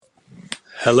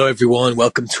Hello, everyone.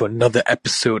 Welcome to another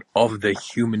episode of the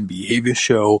Human Behavior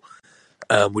Show.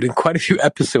 We're doing quite a few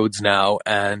episodes now,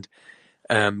 and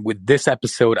with this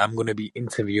episode, I'm going to be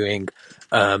interviewing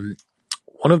one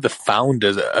of the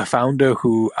founders, a founder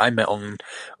who I met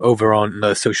over on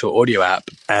the social audio app,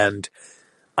 and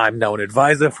I'm now an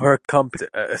advisor for her company,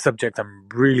 a subject I'm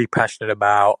really passionate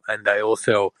about, and I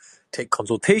also take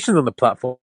consultations on the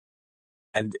platform.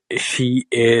 And she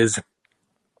is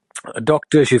a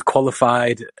doctor. She's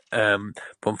qualified from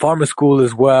pharma school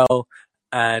as well,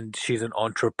 and she's an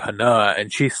entrepreneur,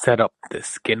 and she set up the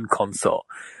Skin Consult.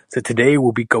 So today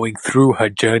we'll be going through her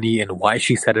journey and why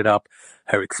she set it up,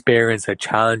 her experience, her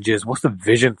challenges, what's the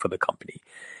vision for the company.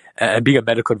 And being a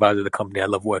medical advisor of the company, I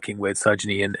love working with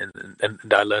Sajani,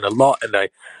 and I learn a lot, and I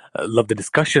love the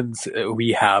discussions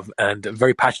we have, and I'm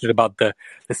very passionate about the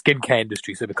skincare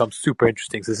industry, so it becomes super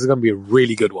interesting. So this is going to be a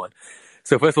really good one.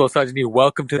 So first of all, Sajani,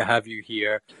 welcome to have you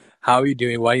here. How are you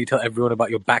doing? Why don't you tell everyone about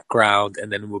your background,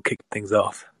 and then we'll kick things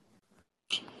off.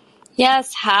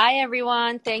 Yes. Hi,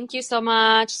 everyone. Thank you so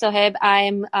much, Sohaib.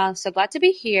 I'm so glad to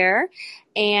be here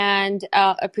and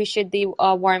appreciate the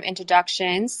warm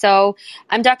introduction. So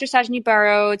I'm Dr. Sajani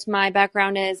Barod. My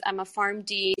background is I'm a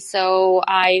PharmD. So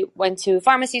I went to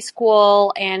pharmacy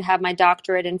school and have my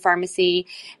doctorate in pharmacy.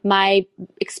 My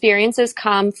experiences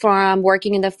come from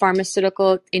working in the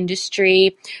pharmaceutical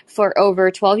industry for over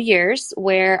 12 years,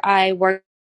 where I worked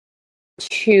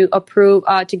to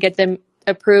get them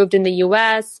approved in the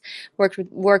U.S., worked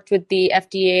with the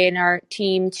FDA and our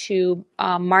team to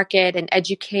market and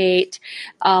educate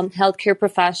healthcare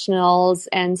professionals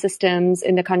and systems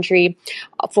in the country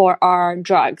for our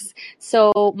drugs.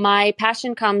 So my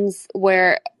passion comes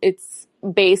where it's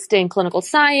based in clinical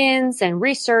science and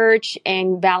research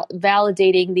and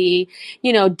validating the,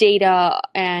 data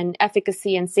and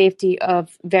efficacy and safety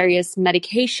of various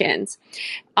medications.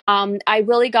 I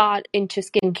really got into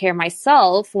skincare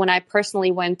myself when I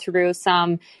personally went through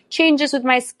some changes with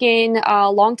my skin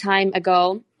a long time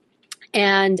ago.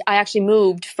 And I actually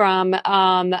moved from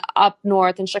up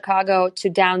north in Chicago to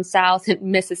down south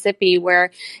in Mississippi,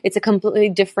 where it's a completely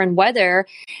different weather.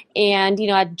 And,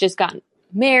 I'd just gotten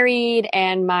married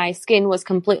and my skin was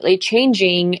completely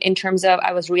changing in terms of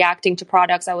I was reacting to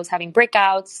products. I was having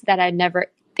breakouts that I'd never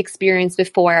experienced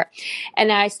before. And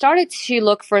I started to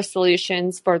look for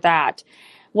solutions for that.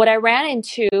 What I ran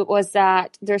into was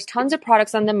that there's tons of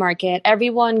products on the market.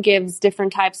 Everyone gives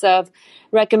different types of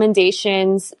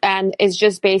recommendations and it's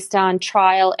just based on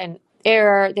trial and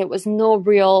error. There was no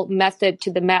real method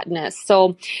to the madness.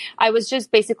 So I was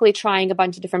just basically trying a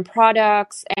bunch of different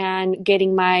products and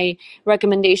getting my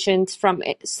recommendations from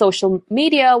social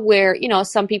media where,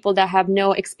 some people that have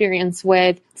no experience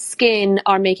with skin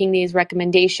are making these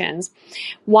recommendations.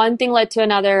 One thing led to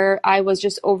another. I was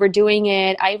just overdoing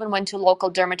it. I even went to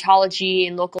local dermatology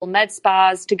and local med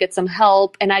spas to get some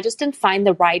help. And I just didn't find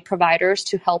the right providers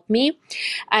to help me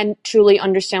and truly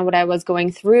understand what I was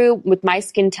going through with my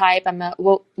skin type. I'm a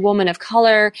woman of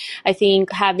color. I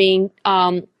think having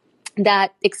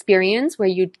that experience where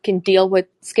you can deal with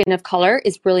skin of color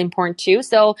is really important too.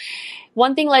 So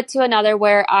one thing led to another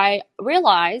where I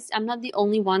realized I'm not the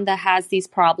only one that has these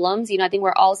problems. I think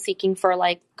we're all seeking for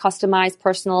customized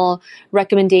personal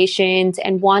recommendations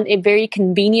and a very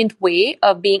convenient way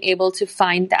of being able to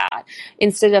find that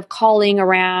instead of calling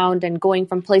around and going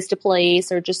from place to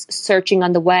place or just searching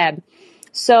on the web.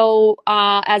 So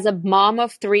as a mom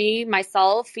of three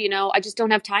myself, I just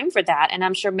don't have time for that. And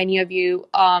I'm sure many of you,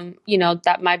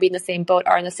 that might be in the same boat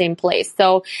are in the same place.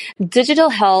 So digital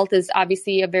health is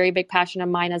obviously a very big passion of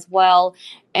mine as well.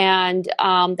 And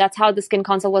that's how the Skin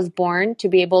Consult was born, to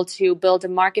be able to build a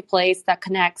marketplace that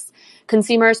connects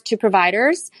consumers to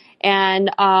providers, and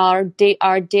our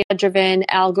data-driven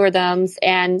algorithms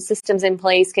and systems in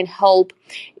place can help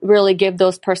really give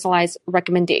those personalized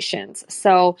recommendations.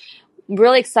 So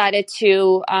really excited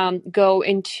to go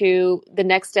into the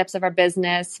next steps of our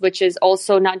business, which is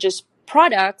also not just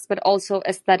products, but also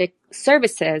aesthetic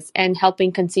services and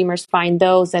helping consumers find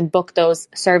those and book those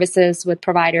services with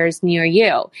providers near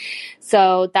you.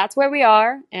 So that's where we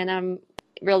are. And I'm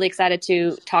really excited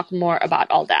to talk more about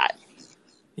all that.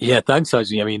 Yeah, thanks,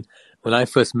 Sajani. I mean, when I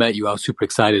first met you, I was super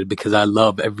excited because I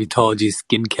love Everytology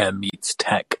skincare meets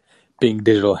tech being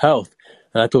digital health.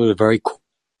 And I thought it was very cool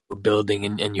building,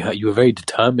 and you were very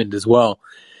determined as well.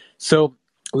 So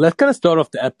let's kind of start off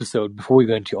the episode before we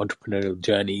go into your entrepreneurial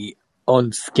journey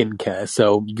on skincare.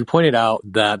 So you pointed out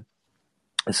that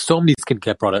there's so many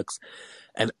skincare products,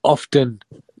 and often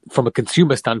from a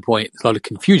consumer standpoint, there's a lot of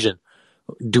confusion.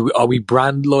 Are we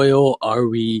brand loyal? Are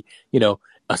we, are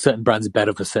certain brands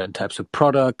better for certain types of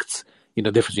products?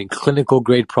 difference between clinical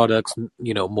grade products,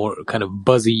 more kind of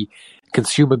buzzy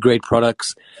consumer grade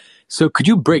products. So could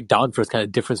you break down for us kind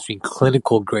of difference between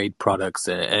clinical grade products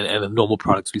and the normal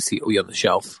products we see on the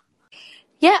shelf?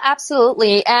 Yeah,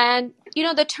 absolutely. And,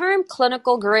 the term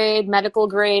clinical grade, medical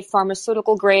grade,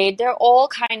 pharmaceutical grade, they're all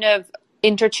kind of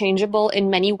interchangeable in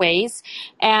many ways.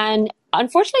 And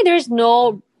unfortunately, there's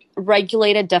no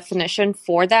regulated definition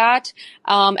for that.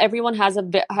 Everyone has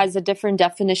a different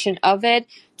definition of it.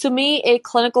 To me, a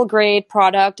clinical grade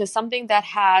product is something that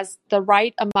has the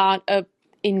right amount of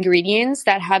ingredients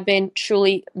that have been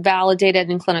truly validated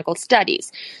in clinical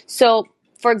studies. So,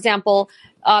 for example,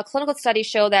 clinical studies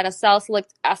show that a salicylic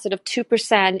acid of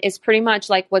 2% is pretty much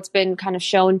like what's been kind of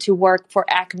shown to work for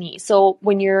acne. So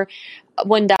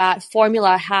when that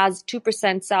formula has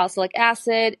 2% salicylic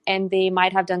acid and they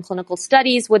might have done clinical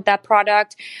studies with that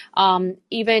product,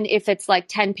 even if it's like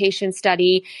 10 patient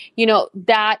study,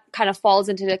 that kind of falls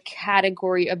into the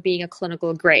category of being a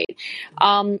clinical grade.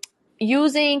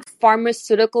 Using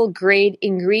pharmaceutical grade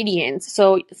ingredients.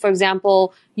 So, for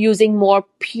example, using more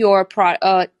pure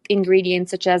ingredients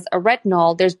such as a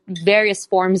retinol, there's various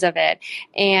forms of it.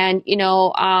 And,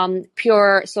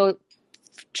 pure, so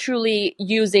truly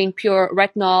using pure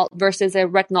retinol versus a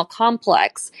retinol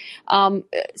complex,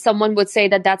 someone would say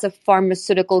that that's a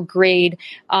pharmaceutical grade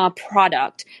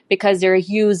product because they're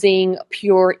using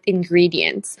pure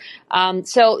ingredients.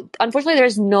 So unfortunately,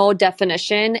 there's no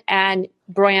definition, and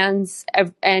brands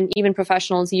and even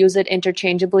professionals use it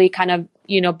interchangeably, kind of,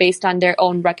 based on their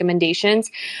own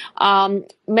recommendations.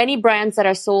 Many brands that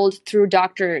are sold through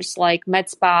doctors like med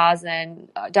spas and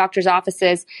doctors'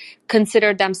 offices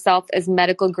consider themselves as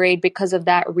medical grade because of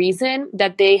that reason,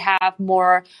 that they have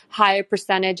more higher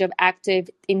percentage of active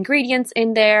ingredients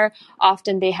in there.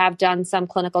 Often they have done some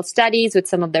clinical studies with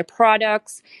some of their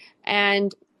products,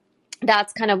 and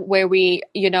that's kind of where we,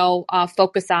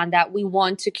 focus on that. We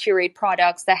want to curate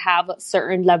products that have a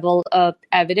certain level of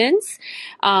evidence,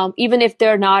 even if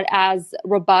they're not as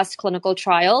robust clinical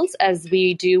trials as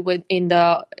we do in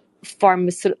the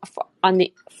on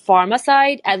the pharma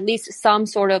side. At least some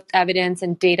sort of evidence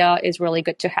and data is really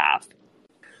good to have.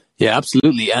 Yeah,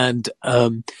 absolutely. And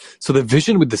so the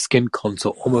vision with the skin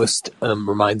console almost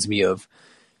reminds me of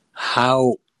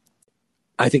how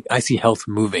I think I see health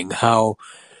moving, how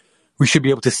we should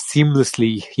be able to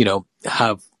seamlessly,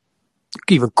 have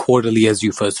even quarterly, as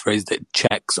you first phrased it,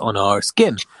 checks on our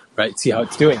skin, right? See how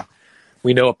it's doing.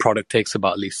 We know a product takes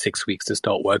about at least 6 weeks to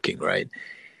start working, right?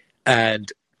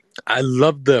 And I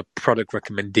love the product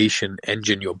recommendation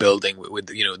engine you're building with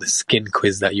the skin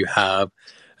quiz that you have,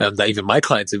 that even my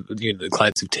clients have, the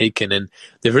clients have taken, and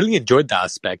they've really enjoyed that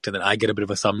aspect. And then I get a bit of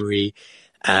a summary,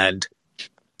 and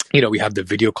we have the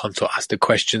video console ask the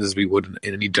questions as we would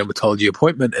in any dermatology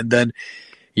appointment. And then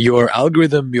your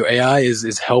algorithm, your AI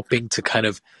is helping to kind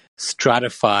of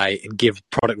stratify and give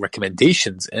product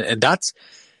recommendations. And that's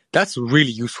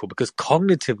really useful because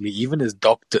cognitively, even as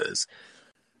doctors,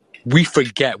 we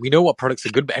forget, we know what products are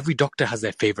good, but every doctor has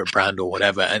their favorite brand or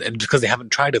whatever. And because they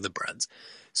haven't tried other brands.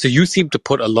 So you seem to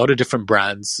put a lot of different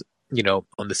brands,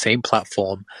 on the same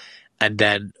platform. And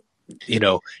then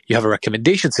you have a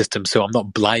recommendation system. So I'm not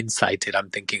blindsided. I'm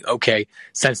thinking, okay,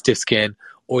 sensitive skin,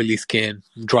 oily skin,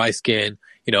 dry skin,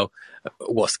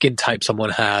 what skin type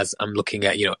someone has. I'm looking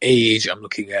at, age. I'm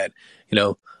looking at,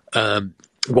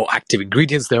 what active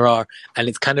ingredients there are. And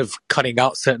it's kind of cutting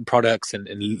out certain products and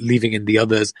leaving in the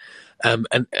others. And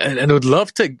I would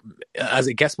love to, as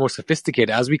it gets more sophisticated,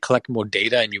 as we collect more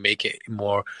data and you make it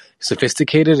more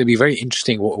sophisticated, it'd be very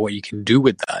interesting what you can do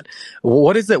with that.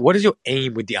 What is your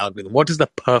aim with the algorithm? What does the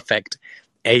perfect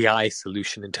AI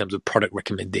solution in terms of product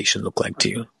recommendation look like to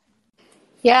you?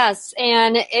 Yes,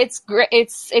 and it's great.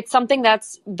 It's something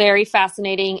that's very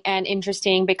fascinating and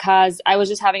interesting because I was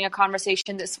just having a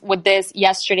conversation with this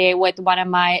yesterday with one of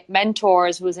my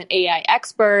mentors who's an AI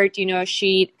expert.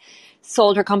 She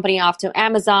sold her company off to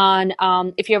Amazon.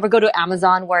 If you ever go to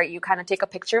Amazon where you kind of take a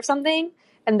picture of something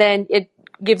and then it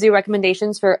gives you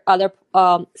recommendations for other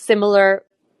similar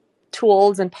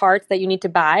tools and parts that you need to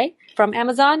buy from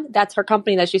Amazon, that's her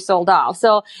company that she sold off.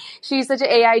 So she's such an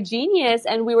AI genius.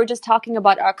 And we were just talking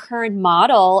about our current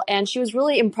model, and she was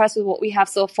really impressed with what we have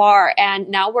so far. And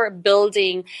now we're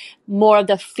building more of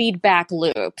the feedback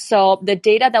loop. So the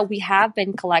data that we have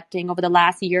been collecting over the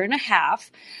last year and a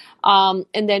half, and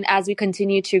then as we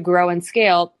continue to grow and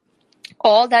scale,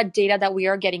 all that data that we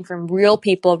are getting from real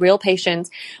people, real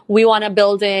patients, we want to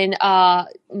build in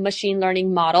machine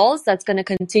learning models that's going to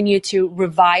continue to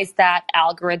revise that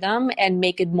algorithm and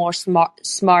make it more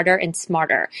smarter and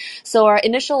smarter. So our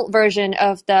initial version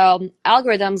of the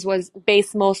algorithms was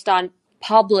based most on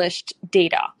published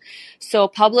data. So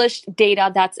published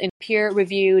data that's in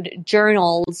peer-reviewed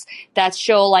journals that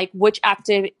show like which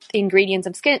active ingredients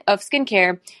of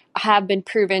skincare have been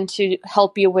proven to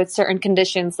help you with certain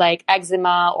conditions like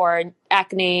eczema or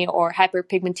acne or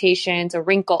hyperpigmentations or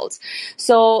wrinkles.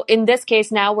 So in this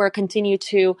case, now we're continue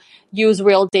to use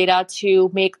real data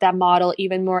to make that model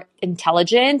even more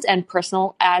intelligent and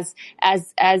personal as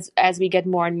we get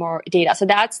more and more data. So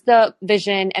that's the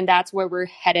vision, and that's where we're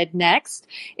headed next,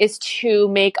 is to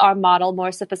make our model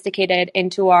more sophisticated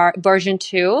into our version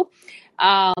 2.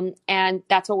 And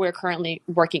that's what we're currently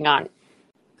working on.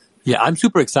 Yeah, I'm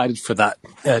super excited for that,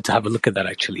 to have a look at that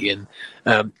actually. And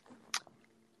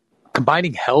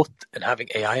combining health and having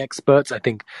AI experts, I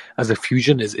think as a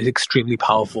fusion is extremely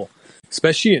powerful,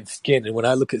 especially in skin. And when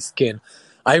I look at skin,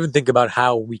 I even think about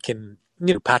how we can,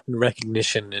 pattern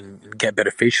recognition and get better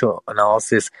facial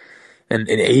analysis and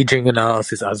aging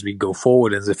analysis as we go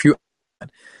forward. And there's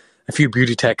a few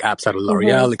beauty tech apps out of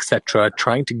L'Oreal, etc.,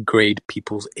 trying to grade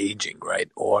people's aging, right?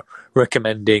 Or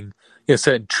recommending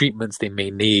certain treatments they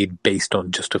may need based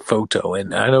on just a photo.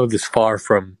 And I know this far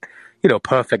from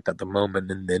perfect at the moment,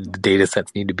 and then the data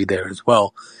sets need to be there as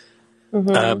well.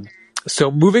 So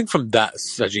moving from that,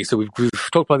 Saji, so we've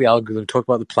talked about the algorithm, talked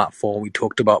about the platform, we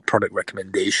talked about product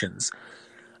recommendations.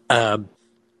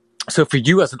 So for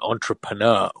you as an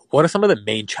entrepreneur, what are some of the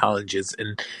main challenges,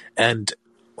 and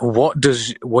what do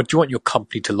you want your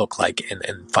company to look like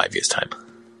in 5 years' time?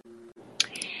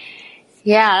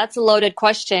 Yeah, that's a loaded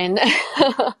question.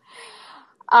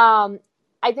 I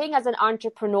think as an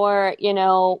entrepreneur,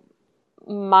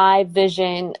 my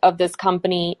vision of this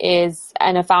company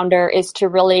and a founder is to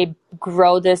really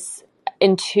grow this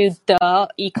into the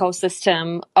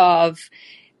ecosystem of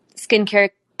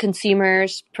skincare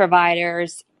consumers,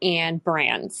 providers, and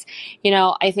brands.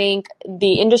 I think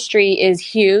the industry is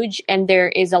huge, and there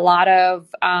is a lot of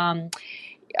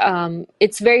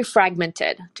it's very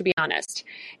fragmented, to be honest.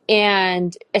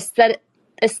 And aesthetics,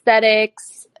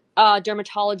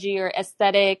 dermatology or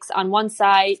aesthetics on one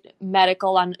side,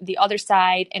 medical on the other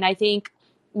side. And I think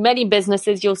many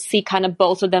businesses, you'll see kind of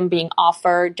both of them being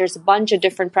offered. There's a bunch of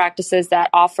different practices that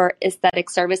offer aesthetic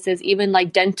services. Even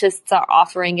like dentists are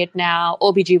offering it now.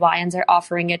 OBGYNs are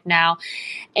offering it now.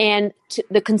 And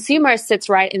the consumer sits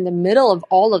right in the middle of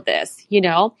all of this,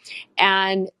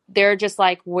 and they're just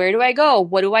like, where do I go?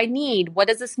 What do I need? What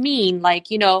does this mean? Like,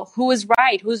 who is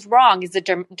right? Who's wrong? Is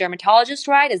the dermatologist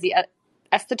right? Is the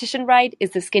esthetician right?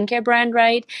 Is the skincare brand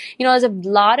right? There's a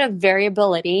lot of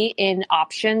variability in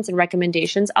options and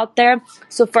recommendations out there.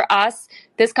 So for us,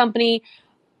 this company,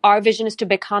 our vision is to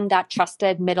become that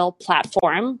trusted middle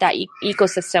platform, that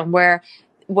ecosystem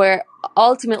where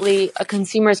ultimately a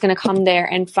consumer is going to come there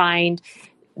and find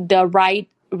the right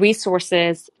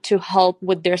resources to help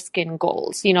with their skin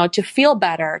goals, to feel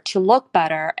better, to look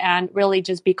better, and really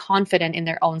just be confident in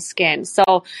their own skin.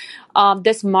 So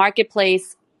this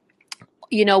marketplace,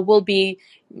 will be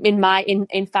in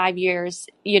 5 years,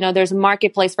 there's a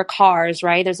marketplace for cars,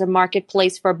 right? There's a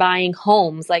marketplace for buying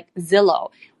homes like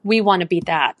Zillow. We want to be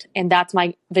that. And that's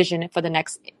my vision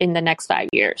in the next 5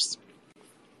 years.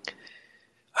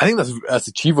 I think that's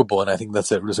achievable, and I think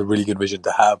that's a really good vision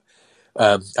to have.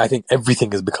 I think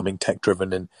everything is becoming tech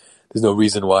driven, and there's no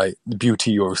reason why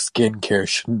beauty or skincare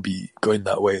shouldn't be going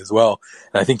that way as well.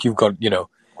 And I think you've got,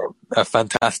 a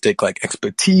fantastic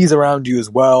expertise around you as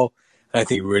well. And I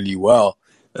think really well.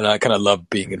 And I kind of love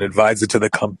being an advisor to the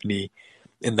company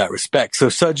in that respect. So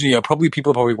Sajani,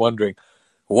 people are probably wondering,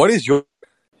 what is your,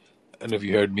 I don't know if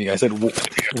you heard me, I said,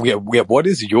 what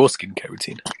is your skincare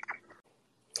routine?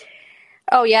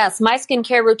 Oh, yes. My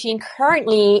skincare routine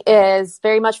currently is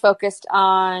very much focused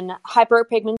on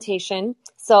hyperpigmentation.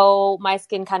 So my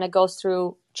skin kind of goes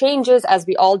through changes, as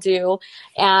we all do.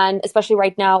 And especially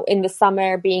right now in the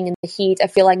summer, being in the heat, I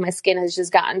feel like my skin has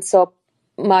just gotten so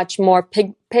much more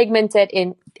pigmented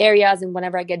in areas. And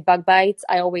whenever I get bug bites,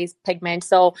 I always pigment.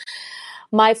 So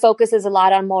my focus is a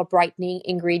lot on more brightening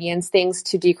ingredients, things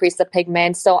to decrease the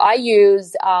pigment. So I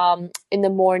use, in the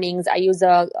mornings, I use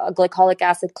a glycolic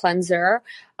acid cleanser.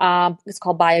 It's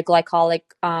called Bioglycolic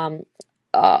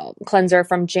cleanser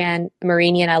from Jan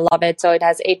Marini, and I love it. So it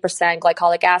has 8%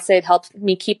 glycolic acid, helps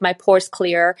me keep my pores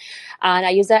clear. And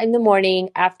I use that in the morning.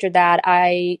 After that,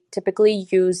 I typically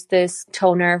use this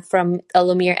toner from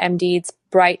Lumiere MD. It's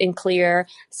bright and clear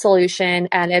solution,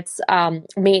 and its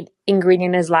main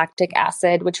ingredient is lactic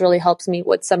acid, which really helps me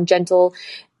with some gentle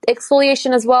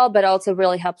exfoliation as well, but also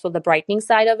really helps with the brightening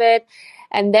side of it.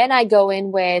 And then I go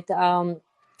in with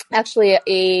actually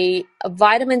a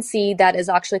vitamin C that is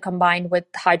actually combined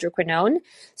with hydroquinone.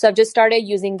 So I've just started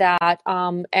using that.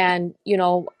 And, you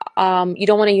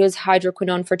don't want to use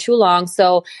hydroquinone for too long.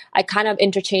 So I kind of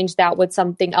interchange that with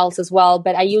something else as well.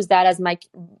 But I use that as my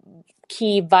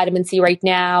key vitamin C right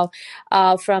now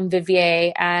from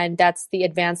Vivier, and that's the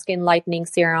Advanced Skin Lightening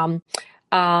Serum.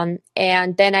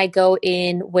 And then I go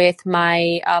in with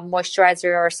my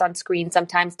moisturizer or sunscreen.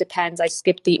 Sometimes depends. I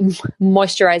skip the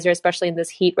moisturizer, especially in this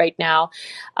heat right now.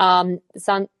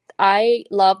 I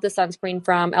love the sunscreen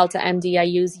from Elta MD. I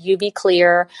use UV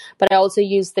Clear, but I also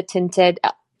use the tinted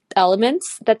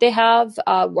elements that they have.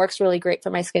 Works really great for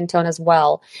my skin tone as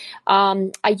well. I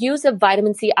use a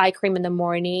vitamin C eye cream in the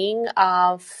morning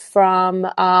I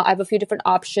have a few different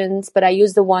options, but I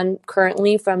use the one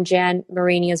currently from Jan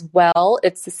Marini as well.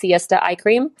 It's the Siesta eye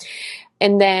cream.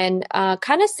 And then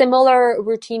kind of similar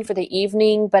routine for the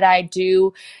evening, but I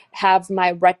do have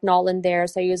my retinol in there.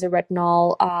 So I use a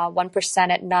retinol 1%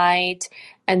 at night.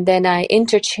 And then I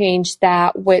interchange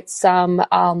that with some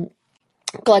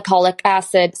glycolic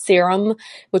acid serum,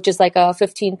 which is like a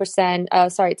 15%,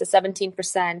 it's a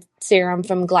 17% serum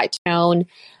from Glytone,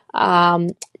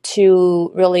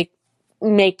 to really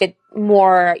make it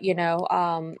more,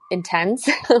 intense.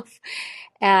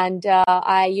 And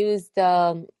I use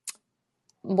the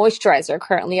moisturizer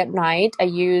currently at night. I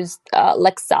use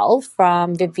Lexel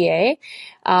from Vivier.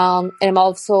 And I'm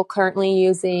also currently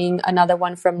using another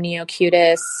one from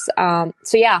Neocutis.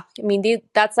 So yeah, I mean,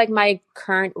 that's like my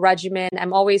current regimen.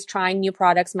 I'm always trying new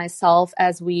products myself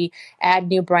as we add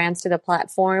new brands to the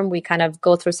platform. We kind of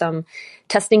go through some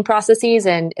testing processes,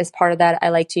 and as part of that, I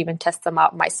like to even test them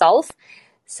out myself.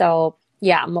 So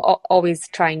yeah, I'm always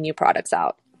trying new products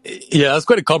out. Yeah, that's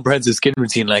quite a comprehensive skin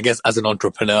routine. And I guess as an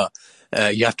entrepreneur,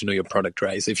 you have to know your product,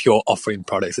 right? So if you're offering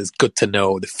products, it's good to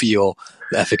know the feel,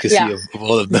 the efficacy of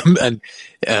all of them. And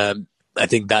I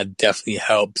think that definitely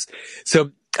helps.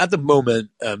 So at the moment,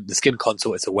 the Skin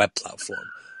Console is a web platform.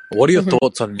 What are your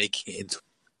thoughts on making it into?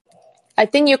 I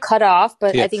think you cut off,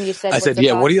 but I think you said,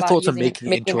 what are your thoughts on making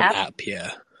making it into an an app?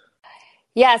 Yeah.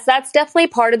 Yes, that's definitely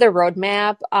part of the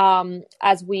roadmap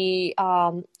as we,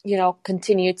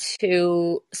 continue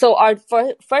to. So our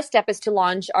first step is to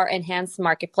launch our enhanced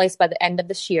marketplace by the end of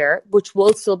this year, which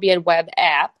will still be a web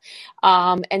app.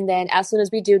 And then as soon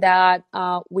as we do that,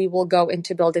 we will go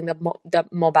into building the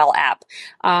mobile app.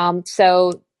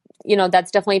 So,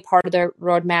 that's definitely part of the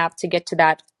roadmap to get to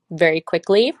that very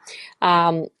quickly.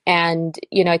 And,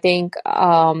 I think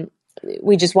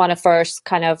we just want to first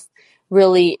kind of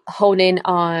really hone in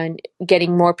on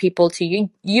getting more people to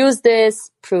use this,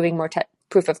 proving more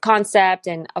proof of concept,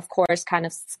 and of course, kind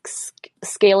of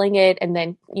scaling it, and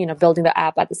then building the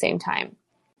app at the same time.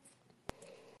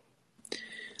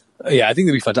 Yeah, I think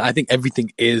it'll be fun. I think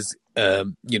everything is,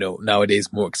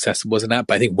 nowadays more accessible as an app.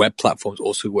 But I think web platforms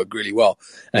also work really well.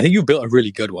 And I think you built a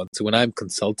really good one. So when I'm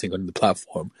consulting on the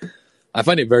platform, I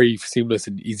find it very seamless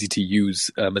and easy to use.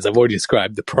 As I've already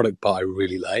described, the product part I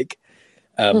really like.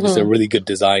 It's a really good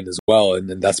design as well.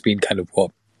 And that's been kind of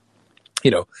what,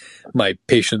 my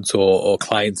patients or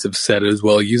clients have said as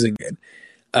well using it.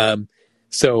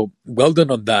 So well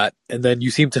done on that. And then you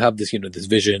seem to have this, this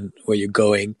vision where you're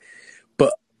going.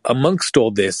 But amongst all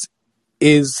this,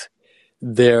 is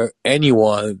there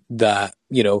anyone that,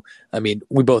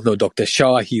 we both know Dr.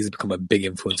 Shah, he's become a big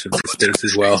influencer in this space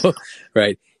as well,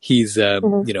 right? He's,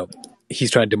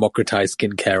 he's trying to democratize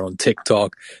skincare on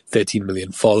TikTok, 13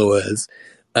 million followers.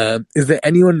 Is there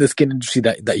anyone in the skin industry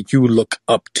that you look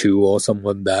up to, or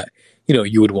someone that,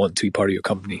 you would want to be part of your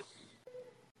company?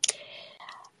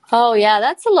 Oh yeah,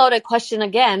 that's a loaded question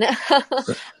again.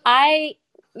 I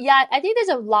think there's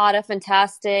a lot of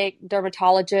fantastic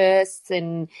dermatologists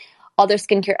and other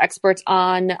skincare experts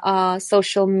on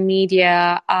social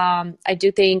media. I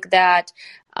do think that,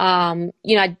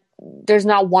 there's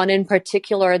not one in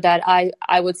particular that I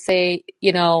would say,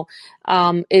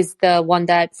 is the one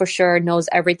that for sure knows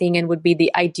everything and would be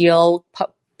the ideal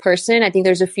person. I think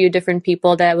there's a few different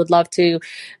people that I would love to,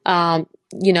 partner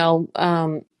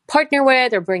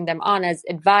with or bring them on as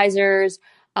advisors.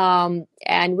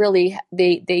 And really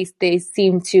they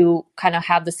seem to kind of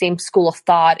have the same school of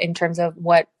thought in terms of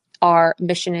what our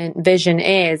mission and vision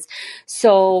is.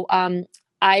 So,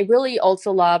 I really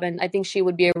also love, and I think she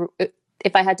would be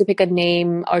if I had to pick a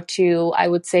name or two, I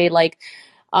would say like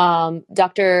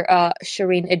Dr.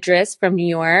 Shireen Idris from New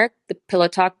York, the Pillow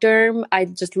Talk Derm. I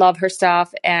just love her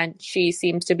stuff, and she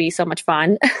seems to be so much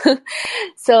fun.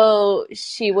 So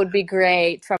she would be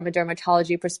great from a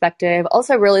dermatology perspective.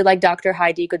 Also, really like Dr.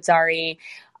 Heidi Goodzari.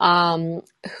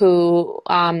 who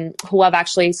I've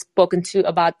actually spoken to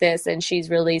about this, and she's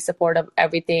really supportive of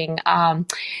everything.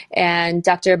 And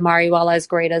Dr. Mariwala is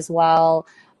great as well.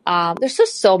 There's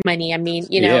just so many. I mean,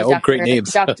 Yeah, all great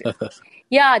names.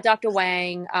 Dr.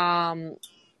 Wang.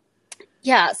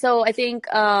 So I think,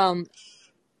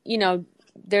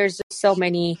 there's just so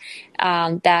many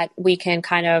that we can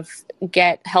kind of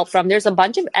get help from. There's a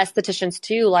bunch of estheticians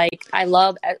too. Like I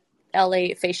love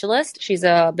LA Facialist. She's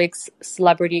a big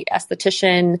celebrity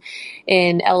esthetician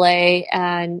in LA,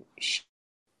 and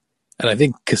I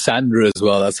think Cassandra as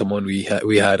well. That's someone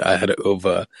I had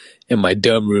over in my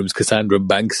derm rooms. Cassandra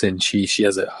Bankson. She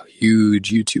has a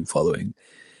huge YouTube following,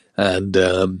 and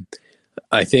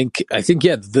I think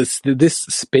yeah, this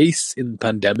space in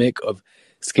pandemic of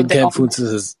skincare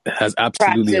influencers has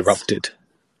absolutely erupted.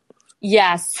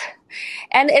 Yes.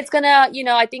 And it's gonna,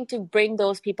 I think to bring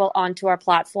those people onto our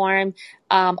platform,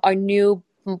 our new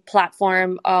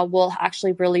platform will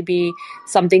actually really be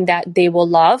something that they will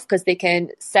love, because they can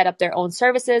set up their own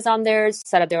services on there,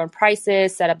 set up their own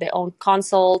prices, set up their own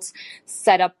consults,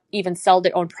 even sell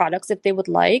their own products if they would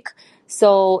like.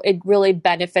 So it really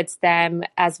benefits them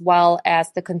as well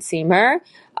as the consumer.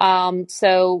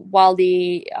 So while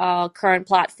the current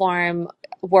platform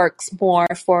works more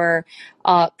for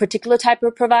a particular type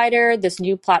of provider, this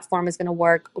new platform is going to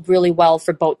work really well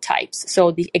for both types.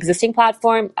 So the existing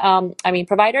platform,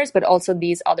 providers, but also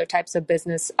these other types of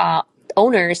business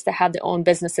owners that have their own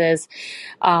businesses,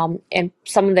 and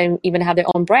some of them even have their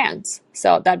own brands.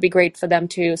 So that'd be great for them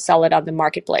to sell it on the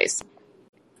marketplace.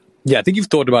 Yeah, I think you've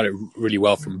thought about it really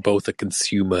well from both a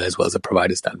consumer as well as a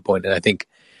provider standpoint, and I think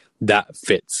that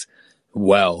fits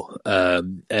well.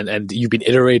 And you've been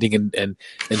iterating and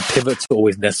pivots are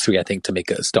always necessary, I think, to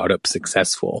make a startup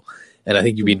successful. And I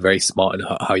think you've been very smart in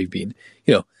how you've been,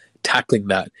 tackling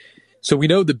that. So we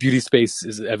know the beauty space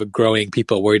is ever growing.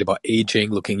 People are worried about aging,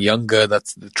 looking younger.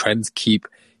 That's the trends keep,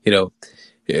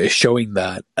 showing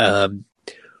that.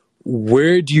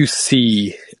 Where do you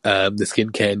see the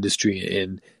skincare industry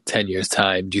in 10 years'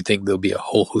 time? Do you think there'll be a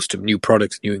whole host of new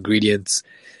products, new ingredients?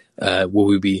 Will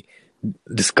we be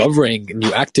discovering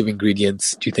new active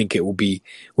ingredients? Do you think we'll be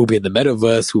in the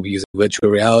metaverse? We'll be using virtual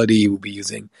reality? We'll be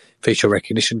using facial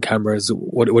recognition cameras?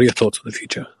 What are your thoughts on the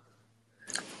future?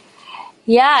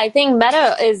 Yeah, I think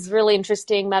Meta is really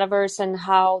interesting, metaverse, and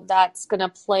how that's going to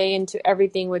play into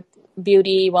everything with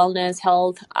beauty, wellness,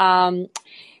 health.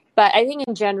 But I think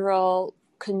in general,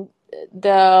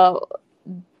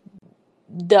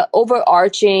 the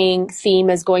overarching theme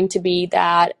is going to be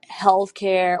that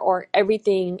healthcare or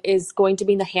everything is going to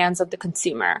be in the hands of the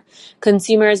consumer.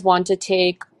 Consumers want to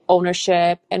take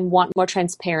ownership and want more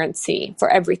transparency for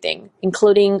everything,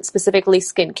 including specifically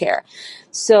skincare.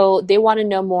 So they want to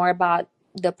know more about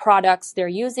the products they're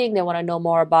using. They want to know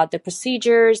more about the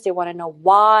procedures. They want to know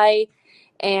why.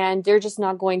 And they're just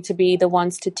not going to be the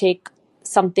ones to take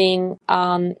something,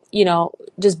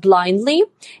 just blindly,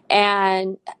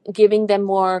 and giving them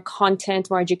more content,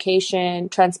 more education,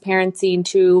 transparency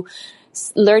into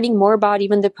learning more about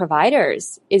even the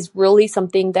providers is really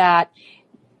something that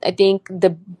I think the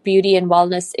beauty and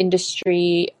wellness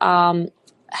industry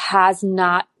has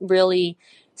not really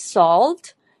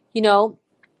solved.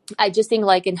 I just think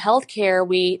like in healthcare,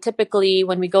 we typically,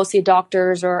 when we go see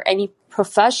doctors or any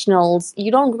professionals,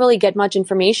 you don't really get much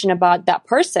information about that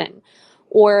person.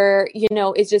 Or,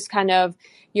 it's just kind of,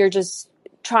 you're just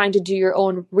trying to do your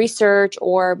own research,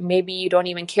 or maybe you don't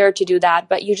even care to do that,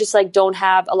 but you just like don't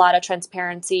have a lot of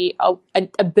transparency,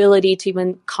 ability to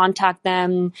even contact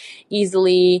them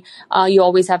easily. You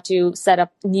always have to set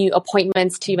up new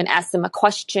appointments to even ask them a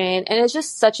question. And it's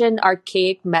just such an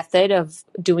archaic method of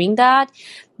doing that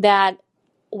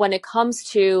when it comes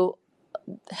to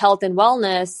health and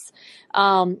wellness,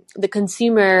 the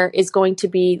consumer is going to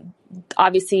be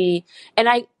obviously, and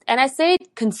I say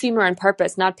consumer on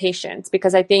purpose, not patients,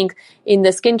 because I think in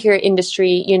the skincare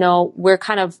industry, we're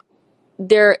kind of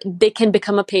there. They can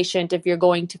become a patient if you're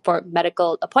going for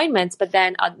medical appointments, but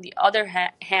then on the other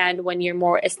hand, when you're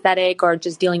more aesthetic or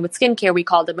just dealing with skincare, we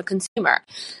call them a consumer.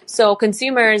 So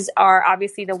consumers are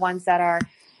obviously the ones that are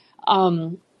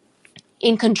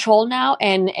in control now,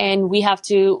 and we have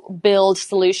to build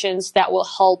solutions that will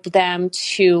help them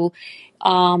to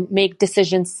make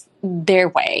decisions their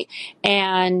way.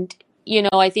 And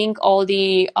I think all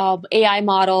the AI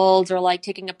models, or like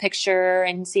taking a picture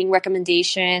and seeing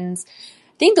recommendations,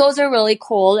 I think those are really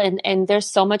cool, and there's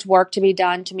so much work to be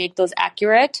done to make those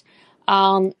accurate.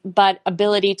 But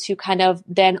ability to kind of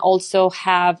then also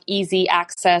have easy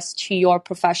access to your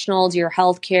professionals, your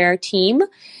healthcare team,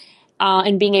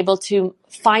 and being able to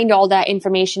find all that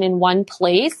information in one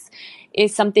place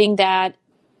is something that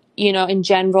in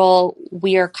general,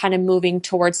 we are kind of moving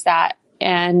towards that.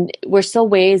 And we're still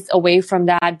ways away from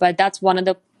that. But that's one of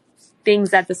the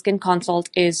things that the Skin Consult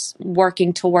is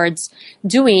working towards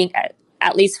doing,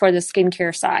 at least for the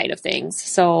skincare side of things.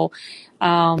 So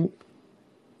I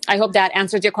hope that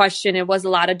answered your question. It was a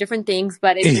lot of different things,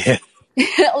 but it's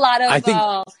a lot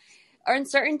of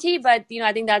uncertainty. But,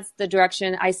 I think that's the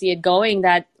direction I see it going,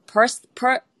 that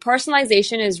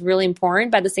personalization is really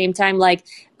important, but at the same time, like,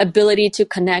 ability to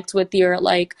connect with your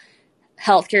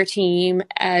healthcare team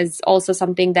as also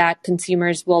something that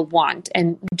consumers will want,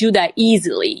 and do that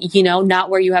easily, not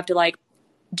where you have to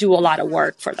do a lot of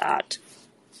work for that.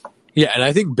 Yeah, and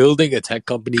I think building a tech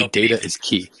company, data is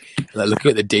key.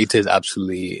 Looking at the data is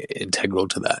absolutely integral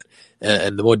to that.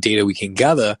 And the more data we can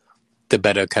gather, the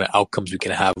better kind of outcomes we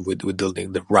can have with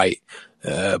building the right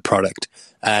product.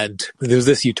 And there was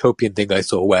this utopian thing I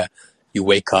saw where you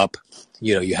wake up,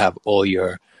 you have all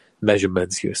your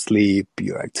measurements, your sleep,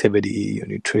 your activity, your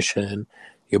nutrition,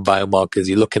 your biomarkers.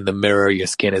 You look in the mirror, your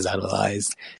skin is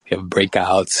analyzed. You have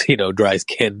breakouts, dry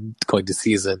skin going to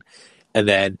season. And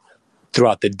then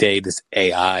throughout the day, this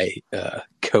AI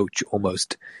coach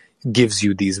almost gives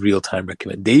you these real-time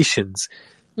recommendations.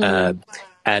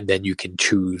 And then you can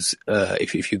choose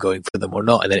if you're going for them or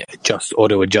not, and then it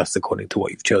auto adjusts according to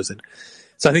what you've chosen.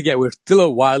 So I think, we're still a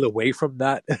while away from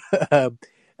that.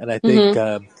 And I think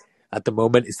at the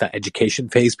moment it's that education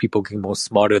phase. People getting more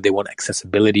smarter. They want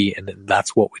accessibility, and then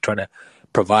that's what we're trying to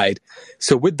provide.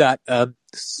 So with that,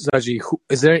 Saji,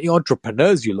 is there any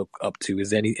entrepreneurs you look up to? Is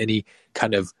there any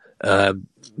kind of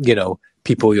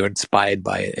people you're inspired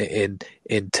by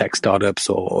in tech startups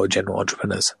or general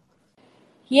entrepreneurs?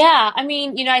 Yeah, I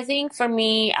mean, I think for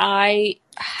me, I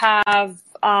have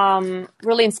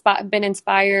really been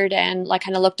inspired and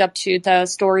kind of looked up to the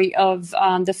story of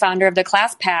the founder of the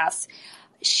ClassPass.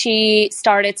 She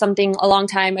started something a long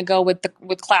time ago with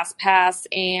ClassPass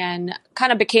and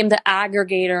kind of became the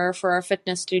aggregator for our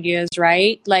fitness studios,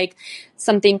 right? Like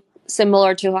something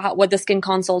similar to what the Skin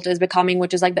Consult is becoming,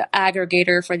 which is like the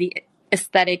aggregator for the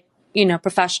aesthetic,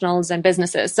 professionals and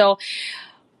businesses. So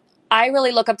I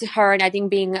really look up to her, and I think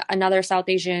being another South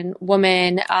Asian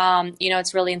woman,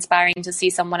 it's really inspiring to see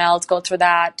someone else go through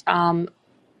that.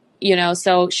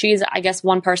 So she's, I guess,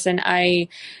 one person I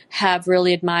have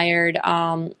really admired,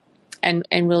 and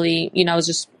really, I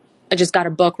just got a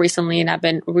book recently, and I've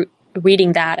been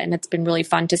reading that, and it's been really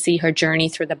fun to see her journey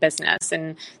through the business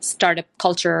and startup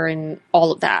culture and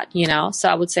all of that. So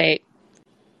I would say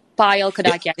Payal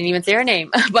Kadak, I didn't even say her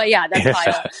name, but yeah, that's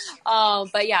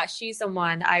Payal. But yeah, she's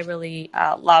someone I really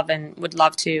love and would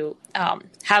love to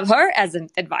have her as an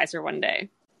advisor one day.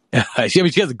 She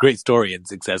has a great story and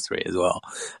success rate as well.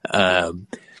 And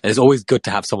it's always good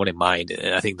to have someone in mind.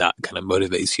 And I think that kind of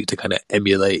motivates you to kind of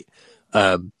emulate,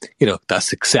 that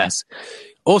success.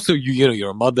 Also,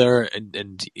 you're a mother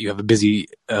and you have a busy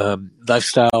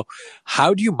lifestyle.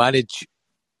 How do you manage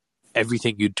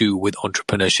everything you do with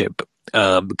entrepreneurship?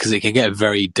 Because it can get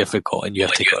very difficult and you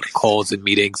have to take a lot of calls and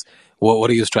meetings. What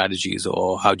are your strategies,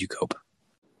 or how do you cope?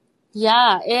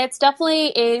 Yeah, it's definitely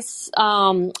is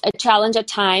a challenge at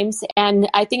times. And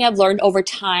I think I've learned over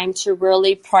time to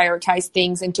really prioritize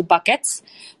things into buckets.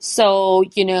 So,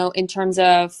 in terms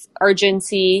of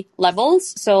urgency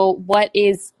levels. So what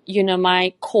is,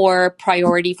 my core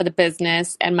priority for the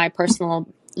business and my personal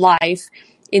life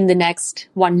in the next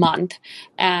 1 month?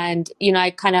 And,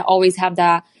 I kind of always have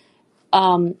that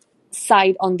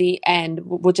side on the end,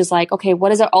 which is like, okay,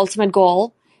 what is our ultimate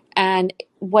goal? And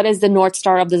what is the North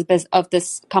Star of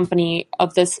this company,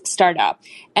 of this startup?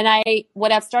 And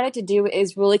what I've started to do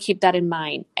is really keep that in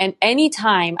mind. And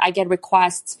anytime I get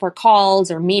requests for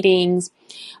calls or meetings,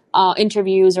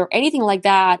 interviews or anything like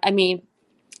that, I mean,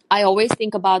 I always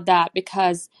think about that,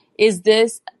 because is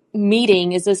this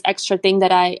extra thing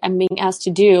that I am being asked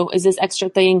to do, is this extra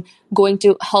thing going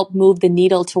to help move the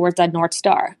needle towards that North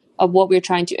Star of what we're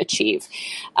trying to achieve?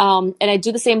 And I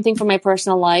do the same thing for my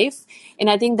personal life. And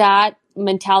I think that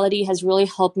mentality has really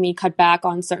helped me cut back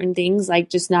on certain things, like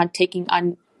just not taking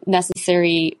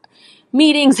unnecessary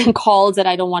meetings and calls that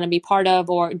I don't want to be part of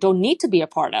or don't need to be a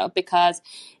part of, because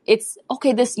it's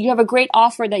okay, you have a great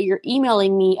offer that you're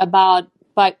emailing me about,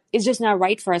 but it's just not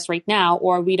right for us right now,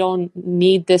 or we don't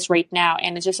need this right now.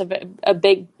 And it's just a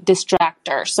big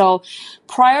distractor. So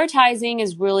prioritizing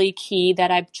is really key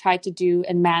that I've tried to do,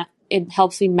 and it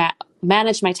helps me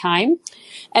manage my time.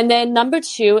 And then number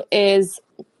 2 is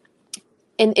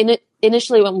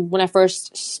initially when I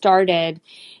first started,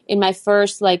 in my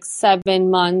first 7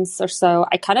 months or so,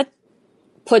 I kind of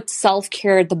put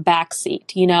self-care at the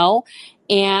backseat,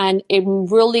 and it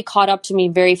really caught up to me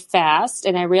very fast.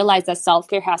 And I realized that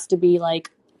self-care has to be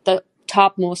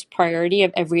topmost priority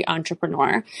of every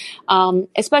entrepreneur,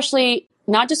 especially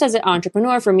not just as an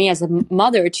entrepreneur, for me as a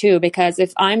mother too, because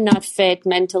if I'm not fit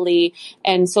mentally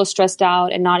and so stressed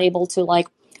out and not able to like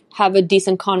have a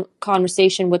decent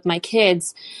conversation with my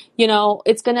kids,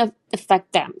 it's going to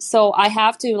affect them. So I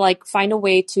have to like find a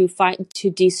way to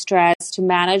de-stress, to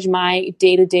manage my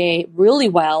day-to-day really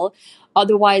well.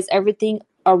 Otherwise, everything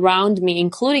around me,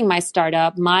 including my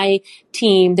startup, my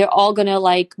team, they're all going to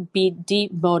like be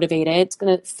demotivated. It's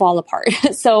going to fall apart.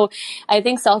 So I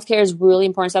think self-care is really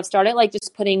important. So I've started like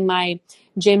just putting my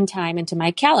gym time into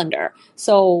my calendar.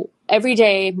 So every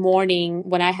day morning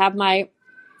when I have my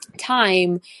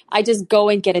time, I just go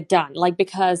and get it done, like,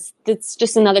 because it's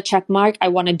just another check mark I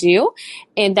want to do.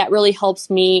 And that really helps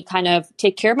me kind of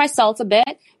take care of myself a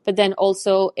bit, but then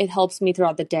also it helps me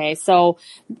throughout the day. So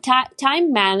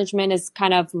time management is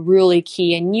kind of really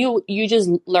key. And you just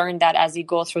learn that as you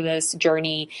go through this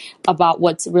journey about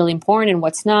what's really important and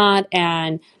what's not.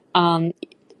 And,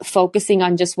 focusing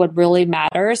on just what really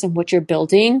matters and what you're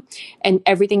building, and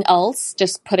everything else,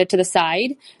 just put it to the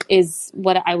side, is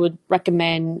what I would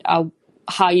recommend,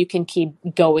 how you can keep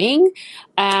going.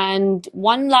 And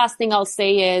one last thing I'll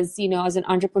say is, as an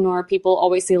entrepreneur, people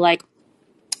always say like,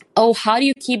 oh, how do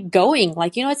you keep going?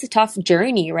 Like, it's a tough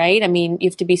journey, right? I mean, you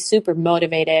have to be super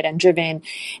motivated and driven.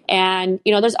 And,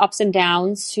 there's ups and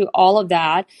downs to all of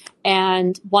that.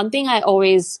 And one thing I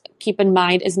always keep in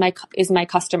mind is my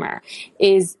customer,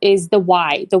 is the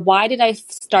why. The why did I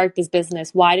start this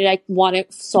business? Why did I want to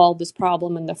solve this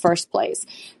problem in the first place?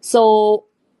 So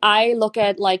I look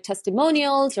at like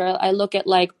testimonials, or I look at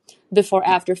like before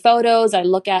after photos. I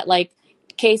look at like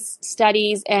case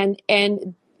studies, and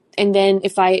then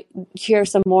if I hear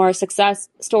some more success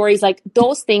stories, like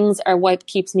those things are what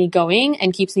keeps me going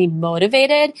and keeps me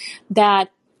motivated,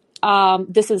 that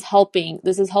this is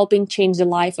helping change the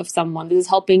life of someone. This is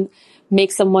helping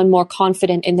make someone more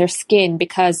confident in their skin,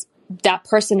 because that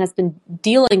person has been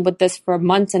dealing with this for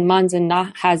months and months and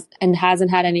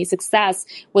hasn't had any success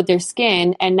with their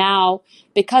skin. And now,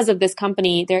 because of this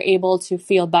company, they're able to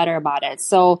feel better about it.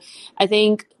 So I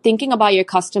think thinking about your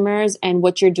customers and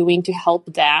what you're doing to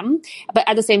help them, but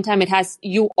at the same time,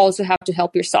 you also have to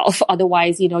help yourself.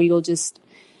 Otherwise, you'll just,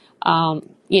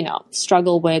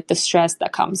 struggle with the stress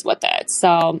that comes with it.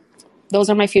 So those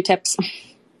are my few tips.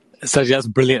 So that's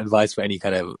brilliant advice for any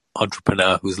kind of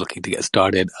entrepreneur who's looking to get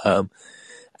started.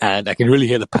 And I can really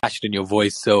hear the passion in your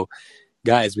voice. So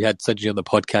guys, we had Sajani on the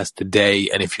podcast today.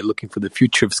 And if you're looking for the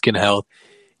future of skin health,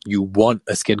 you want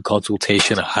a skin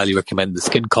consultation, I highly recommend the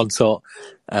Skin Consult.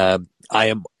 I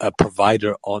am a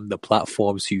provider on the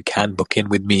platform, so you can book in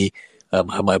with me. I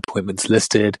have my appointments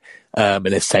listed. And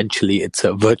essentially it's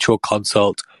a virtual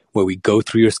consult where we go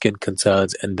through your skin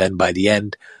concerns. And then by the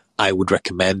end, I would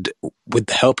recommend, with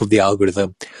the help of the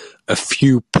algorithm, a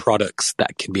few products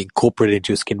that can be incorporated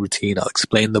into your skin routine. I'll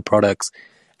explain the products,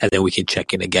 and then we can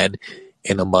check in again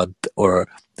in a month or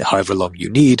however long you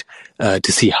need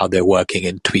to see how they're working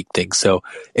and tweak things. So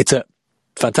it's a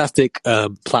fantastic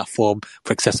platform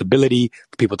for accessibility,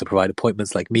 for people to provide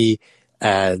appointments like me.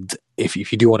 And if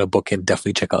you do want to book in,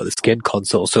 definitely check out the Skin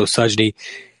Consult. So Sajani,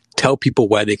 tell people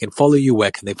where they can follow you, where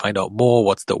can they find out more,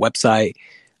 what's the website?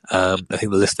 I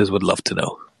think the listeners would love to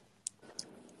know.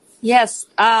 Yes.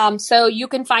 So you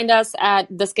can find us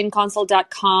at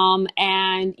theskinconsult.com,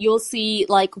 and you'll see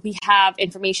like we have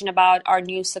information about our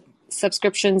new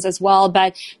subscriptions as well.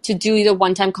 But to do the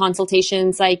one-time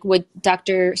consultations, like with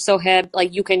Dr. Soheb,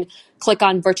 like you can click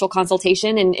on virtual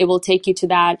consultation and it will take you to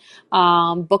that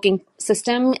booking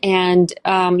system. And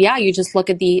you just look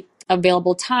at the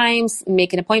available times,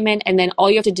 make an appointment, and then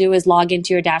all you have to do is log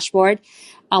into your dashboard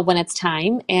when it's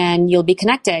time, and you'll be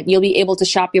connected. You'll be able to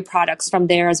shop your products from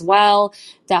there as well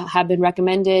that have been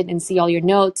recommended, and see all your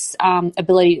notes,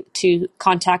 ability to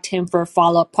contact him for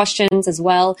follow-up questions as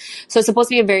well. So it's supposed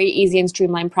to be a very easy and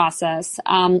streamlined process.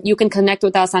 You can connect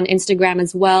with us on Instagram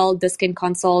as well, The Skin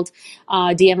Consult,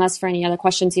 DM us for any other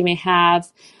questions you may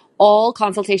have. All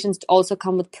consultations also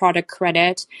come with product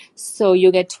credit, so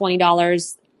you get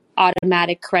 $20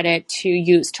 automatic credit to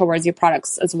use towards your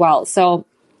products as well. So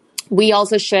we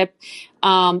also ship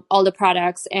all the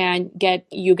products, and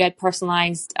you get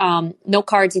personalized note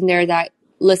cards in there that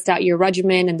list out your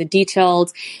regimen and the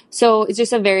details. So it's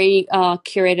just a very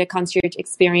curated concierge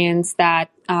experience that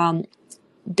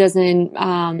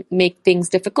doesn't make things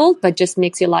difficult, but just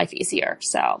makes your life easier.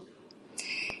 So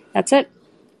that's it.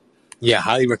 Yeah,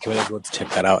 highly recommend everyone to check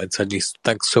that out. And Sajani,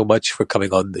 thanks so much for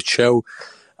coming on the show.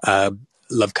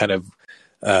 Love kind of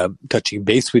touching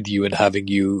base with you and having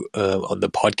you on the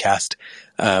podcast.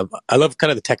 I love kind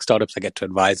of the tech startups I get to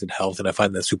advise in health, and I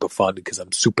find that super fun because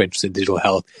I'm super interested in digital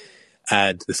health.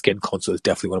 And the Skin Console is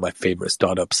definitely one of my favorite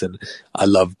startups. And I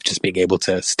love just being able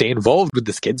to stay involved with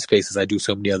the skin space as I do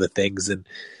so many other things. And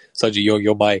Saji,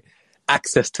 you're my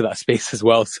access to that space as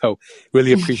well. So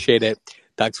really appreciate it.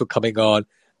 Thanks for coming on.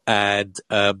 And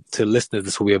to listeners,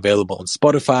 this will be available on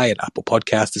Spotify and Apple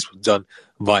Podcasts. This was done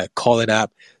via Callin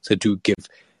app. So do give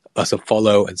us a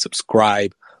follow and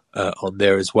subscribe on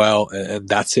there as well. And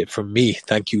that's it from me.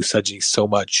 Thank you, Saji, so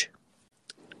much.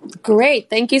 Great.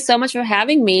 Thank you so much for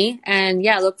having me. And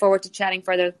yeah, look forward to chatting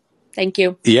further. Thank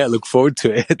you. Yeah, look forward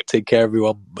to it. Take care,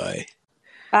 everyone. Bye.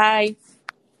 Bye.